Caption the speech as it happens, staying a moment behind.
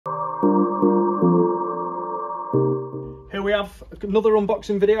Here we have another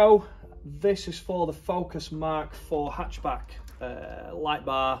unboxing video. This is for the Focus MK4 hatchback light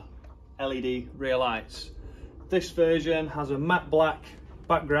bar LED rear lights. This version has a matte black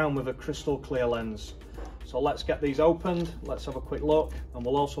background with a crystal clear lens. So let's get these opened, let's have a quick look, and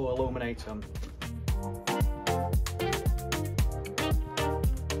we'll also illuminate them.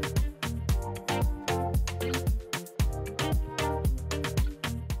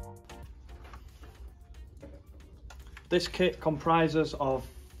 This kit comprises of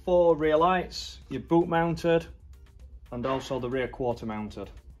 4 rear lights, your boot mounted and also the rear quarter mounted.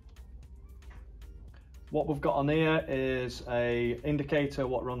 What we've got on here is a indicator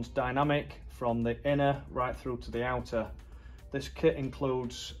what runs dynamic from the inner right through to the outer. This kit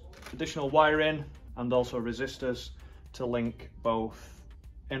includes additional wiring and also resistors to link both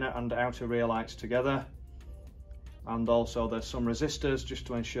inner and outer rear lights together. And also there's some resistors just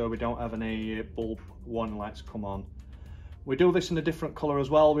to ensure we don't have any bulb warning lights come on. We do this in a different colour as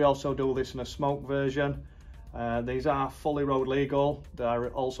well. We also do this in a smoke version. These are fully road legal. They are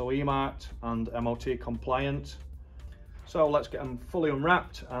also E-marked and MOT compliant. So let's get them fully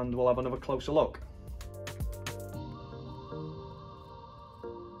unwrapped and we'll have another closer look.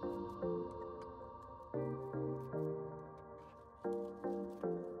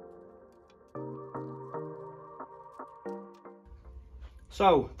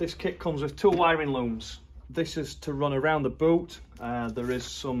 So this kit comes with 2 wiring looms. This is to run around the boot. There is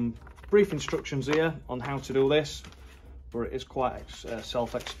some brief instructions here on how to do this, but it is quite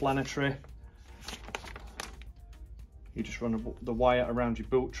self-explanatory. You just run the wire around your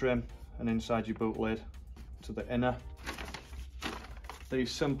boot trim and inside your boot lid to the inner.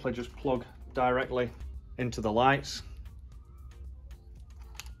 These simply just plug directly into the lights.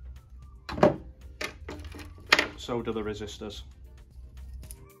 So do the resistors.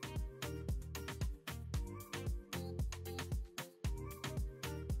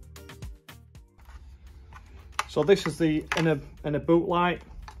 So this is the inner boot light.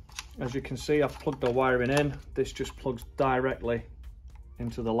 As you can see, I've plugged the wiring in. This just plugs directly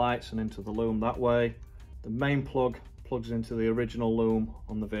into the lights and into the loom that way. The main plug plugs into the original loom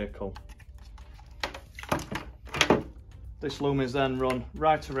on the vehicle. This loom is then run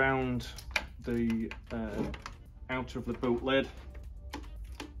right around the outer of the boot lid,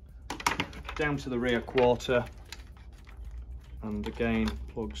 down to the rear quarter, and again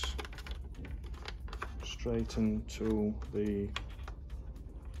plugs straight into the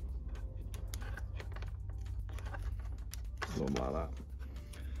loom like that.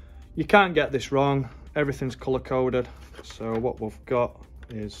 You can't get this wrong, everything's colour coded. So what we've got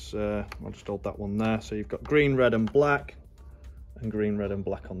is, I'll just hold that one there. So you've got green, red and black, and green, red and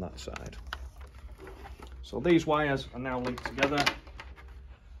black on that side. So these wires are now linked together.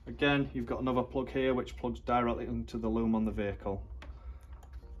 Again, you've got another plug here which plugs directly into the loom on the vehicle.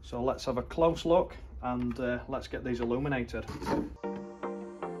 So let's have a close look and let's get these illuminated.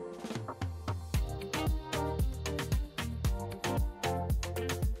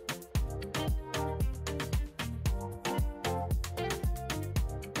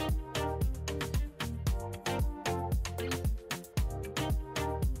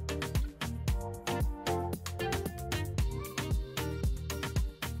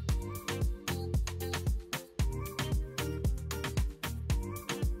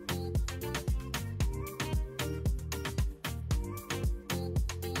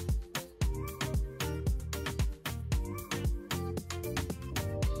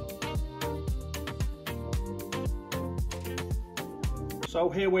 So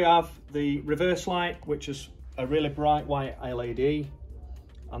here we have the reverse light, which is a really bright white LED,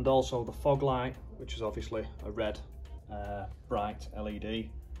 and also the fog light, which is obviously a red bright LED.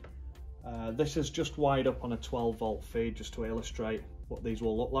 This is just wired up on a 12-volt feed just to illustrate what these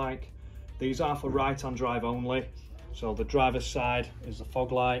will look like. These are for right-hand drive only, so the driver's side is the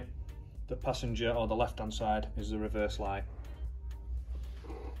fog light, the passenger or the left-hand side is the reverse light.